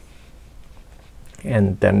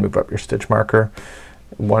and then move up your stitch marker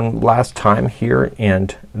one last time here,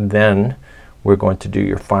 and then we're going to do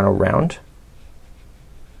your final round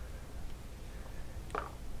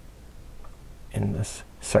in this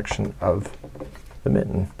section of the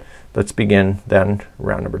mitten. Let's begin then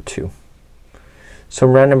round number 2. So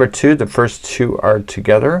round number 2, the first 2 are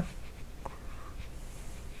together,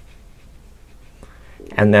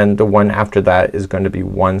 and then the one after that is going to be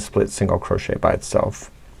 1 split single crochet by itself.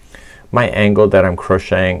 My angle that I'm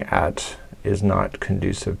crocheting at is not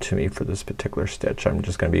conducive to me for this particular stitch. I'm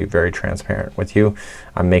just going to be very transparent with you.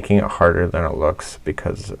 I'm making it harder than it looks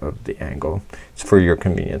because of the angle. It's for your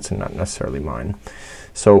convenience and not necessarily mine.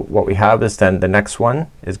 So what we have is then the next one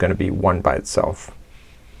is going to be 1 by itself.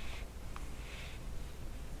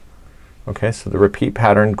 Okay, so the repeat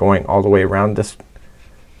pattern going all the way around this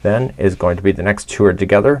then is going to be the next 2 are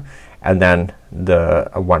together, and then the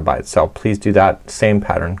 1 by itself. Please do that same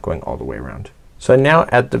pattern going all the way around. So now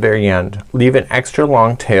at the very end, leave an extra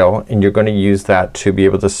long tail, and you're going to use that to be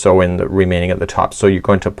able to sew in the remaining of the top. So you're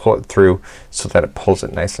going to pull it through so that it pulls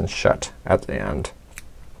it nice and shut at the end.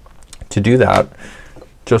 To do that,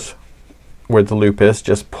 just where the loop is,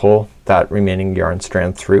 just pull that remaining yarn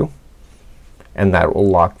strand through, and that will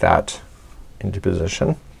lock that into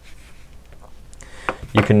position.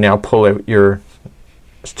 You can now pull out your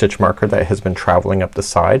stitch marker that has been traveling up the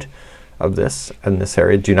side of this in this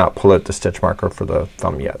area. Do not pull out the stitch marker for the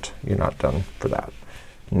thumb yet. You're not done for that.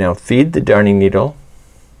 Now feed the darning needle.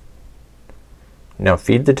 Now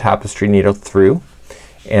feed the tapestry needle through,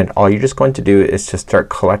 and all you're just going to do is just start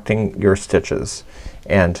collecting your stitches.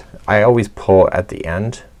 And I always pull at the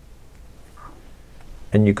end,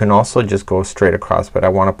 and you can also just go straight across, but I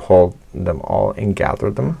want to pull them all and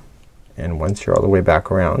gather them. And once you're all the way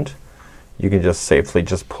back around, you can just safely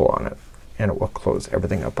just pull on it, and it will close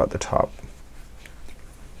everything up at the top.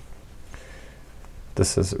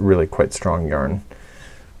 This is really quite strong yarn.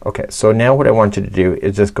 Okay, so now what I want you to do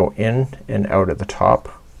is just go in and out at the top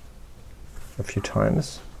a few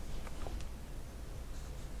times.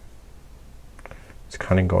 It's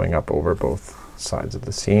kind of going up over both sides of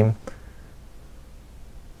the seam.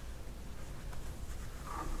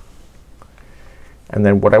 And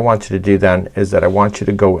then what I want you to do then is that I want you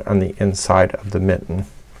to go on the inside of the mitten.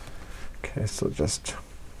 Okay, so just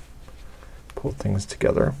pull things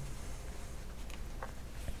together.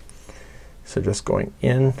 So just going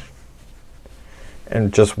in,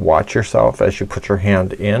 and just watch yourself as you put your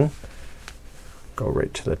hand in. Go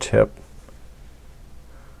right to the tip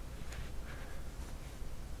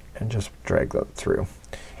and just drag that through.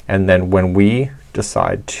 And then when we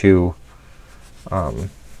decide to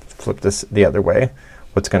flip this the other way,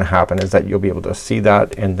 what's gonna happen is that you'll be able to see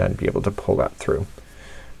that and then be able to pull that through.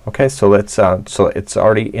 Okay, so let's so it's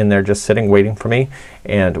already in there just sitting waiting for me,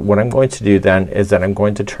 and what I'm going to do then is that I'm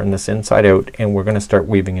going to turn this inside out and we're gonna start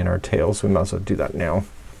weaving in our tails. We might as well do that now.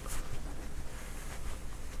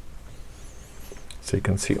 So you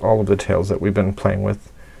can see all of the tails that we've been playing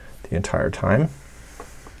with the entire time.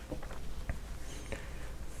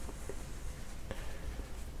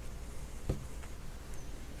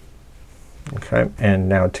 Okay, and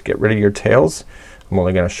now to get rid of your tails, I'm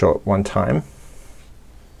only gonna show it one time.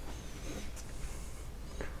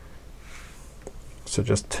 So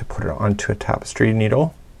just to put it onto a tapestry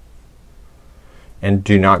needle, and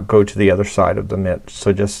do not go to the other side of the mitt.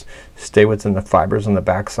 So just stay within the fibers on the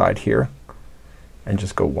back side here and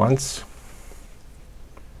just go once,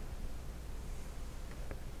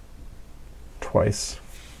 twice,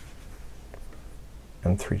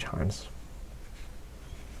 and 3 times.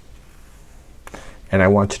 And I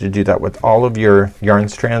want you to do that with all of your yarn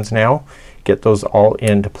strands now. Get those all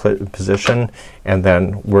into position, and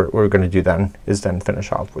then what we're gonna do then is then finish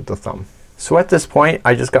off with the thumb. So at this point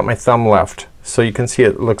I just got my thumb left. So you can see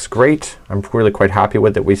it looks great. I'm really quite happy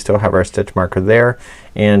with it. We still have our stitch marker there,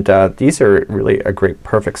 and these are really a great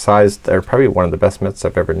perfect size. They're probably one of the best mitts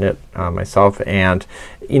I've ever knit myself, and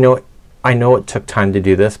you know, I know it took time to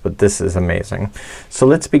do this, but this is amazing. So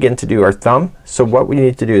let's begin to do our thumb. So what we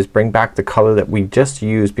need to do is bring back the color that we just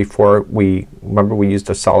used before. Remember we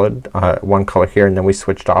used a solid one color here, and then we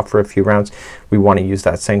switched off for a few rounds. We want to use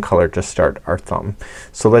that same color to start our thumb.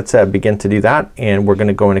 So let's begin to do that, and we're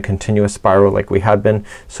gonna go in a continuous spiral like we had been.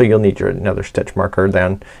 So you'll need another stitch marker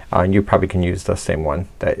then. You probably can use the same one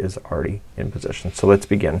that is already in position. So let's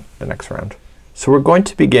begin the next round. So we're going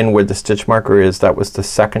to begin where the stitch marker is. That was the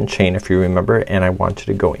second chain if you remember, and I want you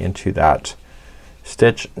to go into that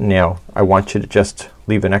stitch. Now I want you to just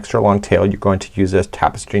leave an extra long tail. You're going to use a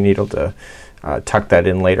tapestry needle to tuck that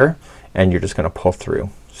in later, and you're just gonna pull through.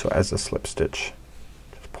 So as a slip stitch,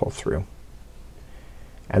 just pull through,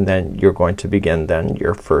 and then you're going to begin then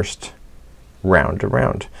your first round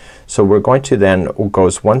around. So we're going to then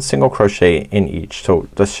goes 1 single crochet in each. So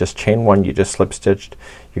let's just chain 1. You just slip stitched.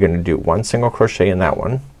 You're gonna do 1 single crochet in that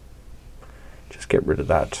one. Just get rid of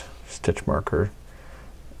that stitch marker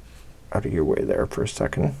out of your way there for a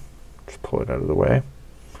second. Just pull it out of the way.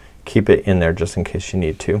 Keep it in there just in case you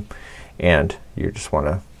need to, and you just want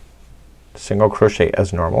to single crochet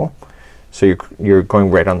as normal. So you're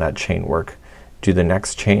going right on that chain work. Do the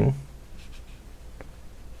next chain,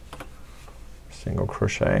 single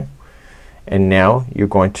crochet, and now you're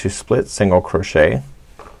going to split single crochet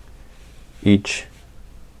each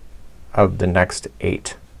of the next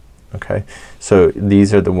 8. Okay, so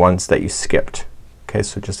these are the ones that you skipped. Okay,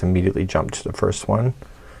 so just immediately jump to the first one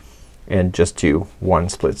and just do 1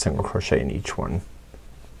 split single crochet in each one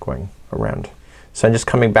going around. So I'm just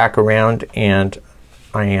coming back around, and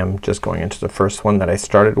I am just going into the first one that I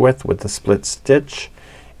started with the split stitch,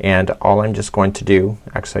 and all I'm just going to do,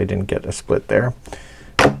 actually I didn't get a split there,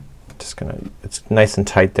 just gonna, it's nice and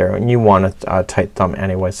tight there, and you want a tight thumb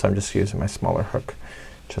anyway, so I'm just using my smaller hook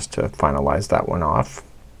just to finalize that one off.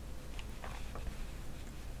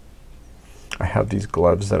 I have these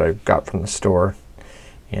gloves that I got from the store,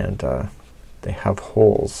 and they have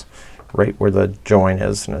holes right where the join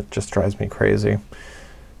is, and it just drives me crazy.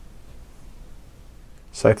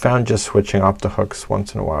 So I found just switching off the hooks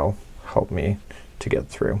once in a while helped me to get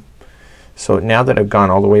through. So now that I've gone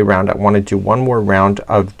all the way around, I want to do one more round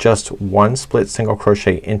of just 1 split single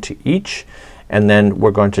crochet into each, and then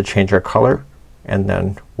we're going to change our color, and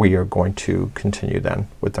then we are going to continue then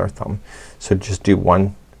with our thumb. So just do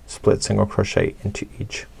 1 split single crochet into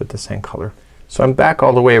each with the same color. So I'm back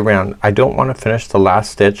all the way around. I don't want to finish the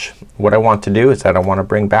last stitch. What I want to do is that I want to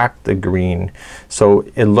bring back the green. So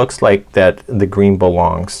it looks like that the green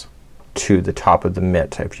belongs to the top of the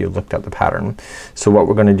mitt if you looked at the pattern. So what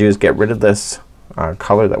we're gonna do is get rid of this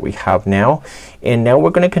color that we have now, and now we're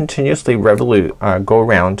gonna continuously go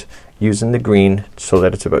around using the green so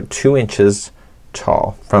that it's about 2 inches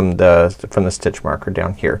tall from the stitch marker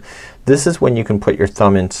down here. This is when you can put your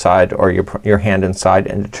thumb inside or your hand inside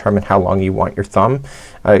and determine how long you want your thumb.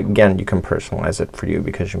 Again, you can personalize it for you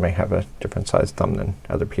because you may have a different size thumb than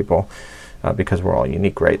other people because we're all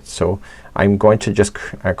unique, right? So I'm going to just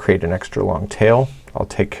create an extra long tail. I'll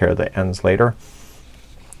take care of the ends later.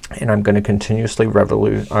 And I'm going to continuously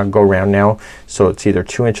go around now, so it's either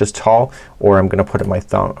 2 inches tall, or I'm going to put in my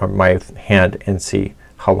thumb or my hand and see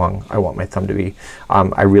how long I want my thumb to be.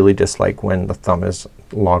 I really dislike when the thumb is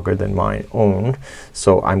longer than my own,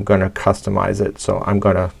 so I'm going to customize it. So I'm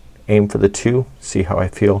going to aim for the 2, see how I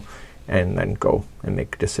feel, and then go and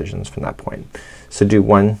make decisions from that point. So do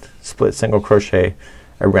 1 split single crochet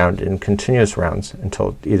around in continuous rounds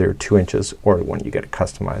until either 2 inches or when you get it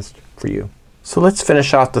customized for you. So let's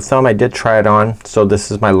finish off the thumb. I did try it on, so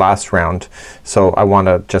this is my last round. So I want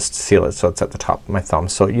to just seal it so it's at the top of my thumb.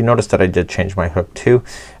 So you notice that I did change my hook too.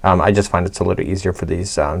 I just find it's a little easier for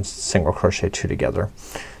these single crochet 2 together.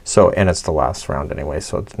 So, and it's the last round anyway,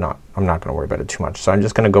 so it's not, I'm not gonna worry about it too much. So I'm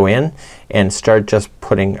just gonna go in and start just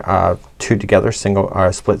putting 2 together,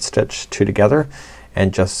 split stitch 2 together,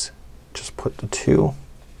 and just put the 2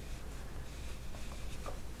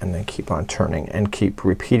 and then keep on turning and keep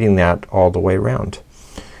repeating that all the way around.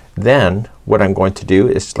 Then what I'm going to do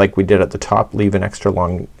is, like we did at the top, leave an extra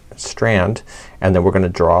long strand, and then we're gonna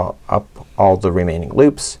draw up all the remaining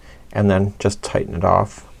loops and then just tighten it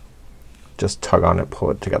off. Just tug on it, pull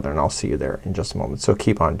it together, and I'll see you there in just a moment. So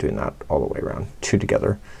keep on doing that all the way around. 2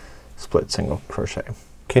 together, split single crochet.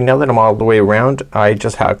 Okay, now that I'm all the way around, I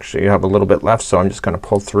just actually have a little bit left, so I'm just gonna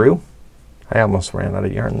pull through. I almost ran out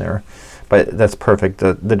of yarn there. But that's perfect.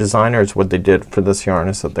 The designers, what they did for this yarn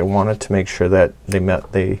is that they wanted to make sure that they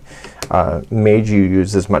made you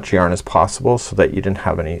use as much yarn as possible so that you didn't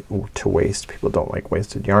have any to waste. People don't like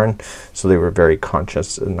wasted yarn, so they were very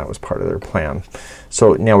conscious, and that was part of their plan.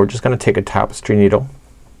 So now we're just gonna take a tapestry needle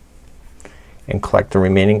and collect the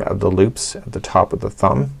remaining of the loops at the top of the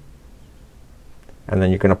thumb, and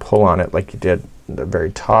then you're gonna pull on it like you did at the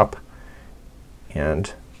very top,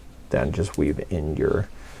 and then just weave in your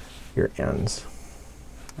ends.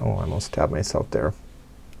 Oh, I almost stabbed myself there.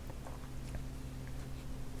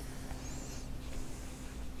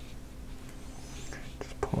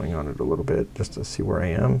 Just pulling on it a little bit just to see where I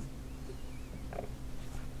am.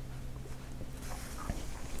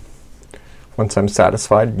 Once I'm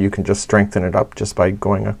satisfied, you can just strengthen it up just by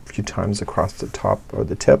going a few times across the top or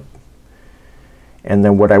the tip. And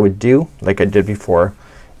then what I would do, like I did before,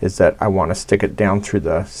 is that I want to stick it down through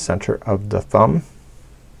the center of the thumb,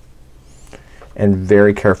 and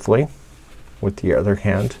very carefully with the other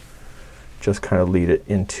hand just kind of lead it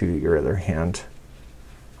into your other hand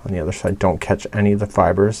on the other side. Don't catch any of the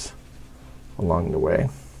fibers along the way.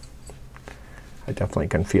 I definitely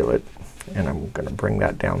can feel it, and I'm gonna bring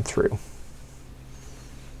that down through.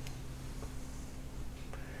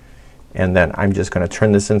 And then I'm just gonna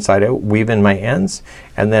turn this inside out, weave in my ends,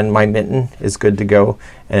 and then my mitten is good to go,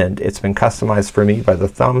 and it's been customized for me by the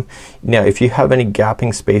thumb. Now if you have any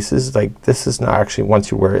gapping spaces, like this is not actually,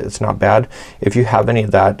 once you wear it, it's not bad. If you have any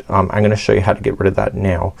of that, I'm gonna show you how to get rid of that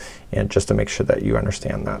now, and just to make sure that you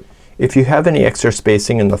understand that. If you have any extra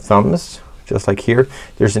spacing in the thumbs, just like here,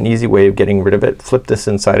 there's an easy way of getting rid of it. Flip this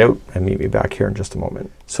inside out and meet me back here in just a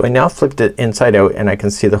moment. So I now flipped it inside out, and I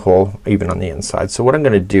can see the hole even on the inside. So what I'm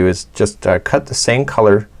gonna do is just cut the same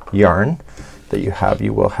color yarn that you have.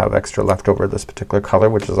 You will have extra left over this particular color,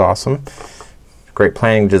 which is awesome. Great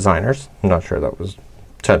planning, designers. I'm not sure that was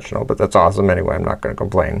intentional, but that's awesome anyway. I'm not gonna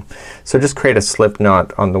complain. So just create a slip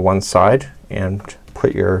knot on the one side and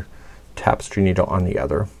put your tapestry needle on the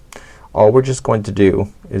other. All we're just going to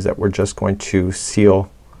do is that we're just going to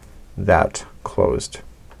seal that closed.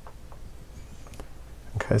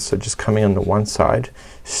 Okay, so just coming on the one side,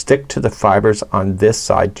 stick to the fibers on this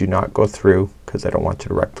side, do not go through because I don't want you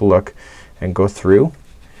to wreck the look, and go through,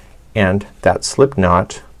 and that slip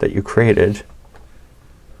knot that you created,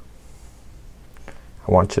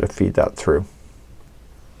 I want you to feed that through.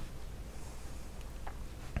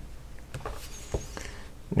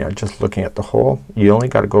 Now just looking at the hole, you only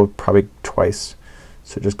got to go probably twice.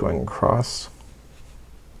 So just going across.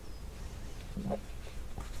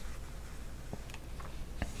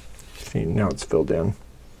 See, now it's filled in.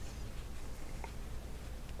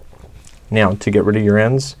 Now to get rid of your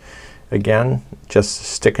ends, again, just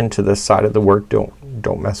stick into this side of the work.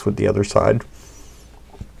 Don't mess with the other side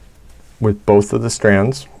with both of the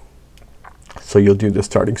strands. So you'll do the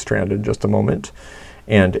starting strand in just a moment,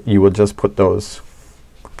 and you will just put those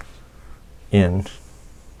in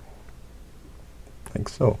like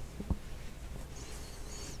so.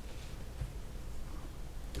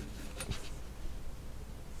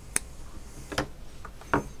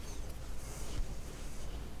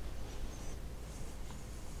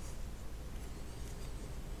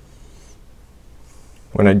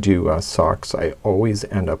 when I do socks, I always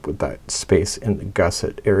end up with that space in the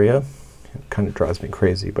gusset area. It kind of drives me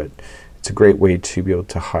crazy, but it's a great way to be able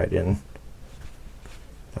to hide in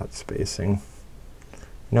that spacing.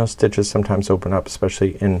 You know, stitches sometimes open up,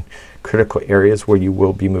 especially in critical areas where you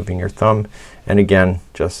will be moving your thumb. And again,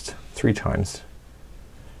 just 3 times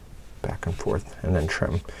back and forth, and then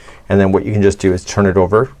trim. And then what you can just do is turn it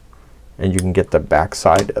over, and you can get the back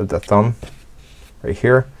side of the thumb right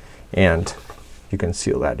here, and you can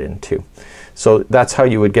seal that in too. So that's how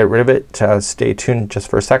you would get rid of it. Stay tuned just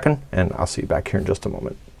for a second, and I'll see you back here in just a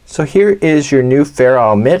moment. So here is your new Fair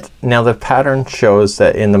Isle mitt. Now the pattern shows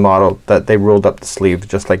that in the model that they rolled up the sleeve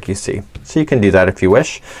just like you see. So you can do that if you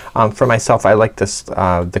wish. For myself, I like this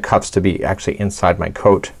the cuffs to be actually inside my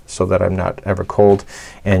coat so that I'm not ever cold.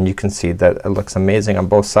 And you can see that it looks amazing on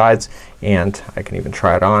both sides, and I can even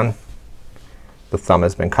try it on. The thumb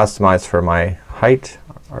has been customized for my height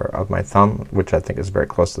of my thumb, which I think is very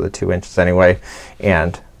close to the 2 inches anyway,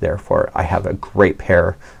 and therefore I have a great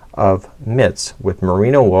pair of mitts with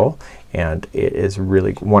merino wool, and it is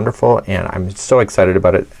really wonderful, and I'm so excited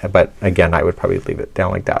about it. But again, I would probably leave it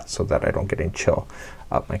down like that so that I don't get any chill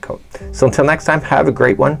up my coat. So until next time, have a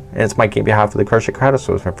great one. And it's Mike on behalf of the Crochet Crowd,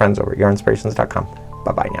 so it's my friends over at yarnspirations.com.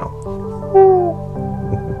 Bye bye now.